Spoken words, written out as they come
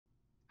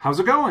How's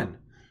it going?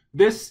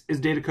 This is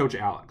Data Coach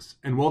Alex,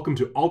 and welcome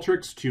to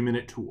Alteryx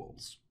 2-Minute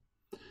Tools.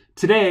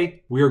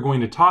 Today, we are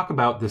going to talk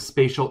about the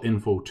Spatial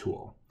Info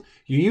tool.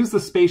 You use the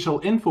Spatial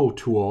Info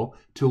tool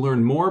to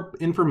learn more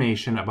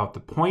information about the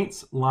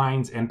points,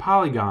 lines, and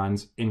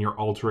polygons in your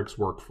Alteryx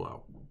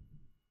workflow.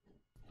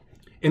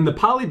 In the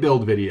poly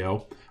build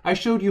video, I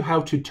showed you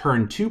how to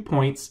turn 2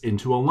 points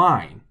into a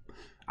line.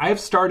 I have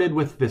started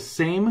with the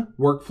same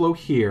workflow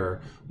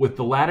here with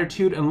the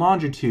latitude and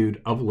longitude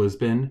of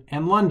Lisbon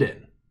and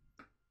London.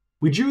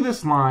 We drew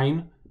this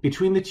line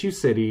between the two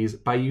cities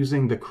by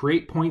using the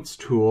Create Points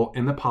tool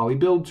and the Poly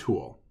Build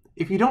tool.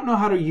 If you don't know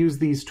how to use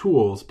these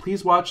tools,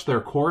 please watch their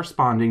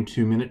corresponding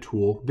 2-minute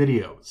tool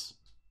videos.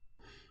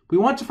 We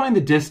want to find the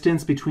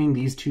distance between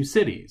these two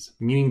cities,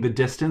 meaning the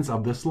distance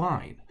of this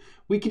line.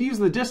 We could use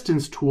the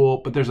distance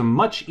tool, but there's a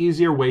much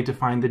easier way to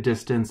find the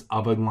distance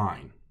of a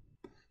line.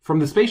 From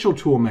the Spatial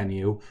tool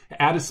menu,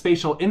 add a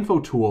Spatial Info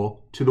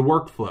tool to the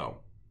workflow.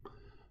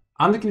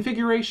 On the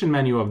configuration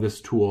menu of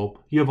this tool,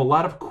 you have a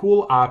lot of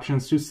cool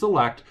options to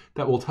select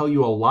that will tell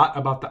you a lot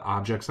about the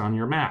objects on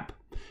your map.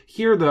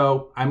 Here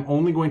though, I'm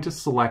only going to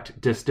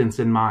select distance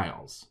in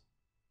miles.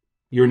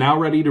 You're now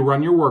ready to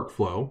run your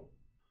workflow.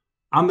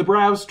 On the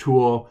Browse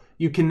tool,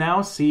 you can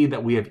now see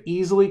that we have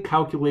easily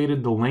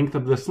calculated the length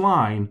of this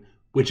line,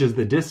 which is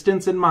the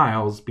distance in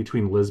miles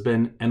between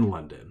Lisbon and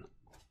London.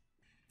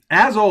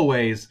 As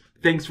always,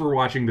 thanks for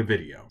watching the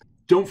video.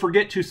 Don't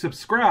forget to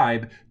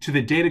subscribe to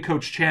the Data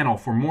Coach channel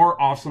for more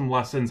awesome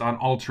lessons on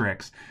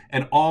Alteryx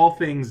and all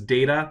things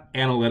data,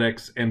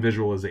 analytics, and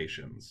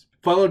visualizations.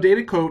 Follow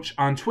Data Coach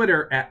on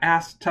Twitter at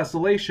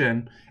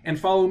AskTessellation and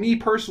follow me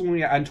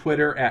personally on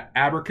Twitter at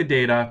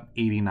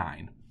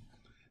Abracadata89.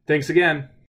 Thanks again.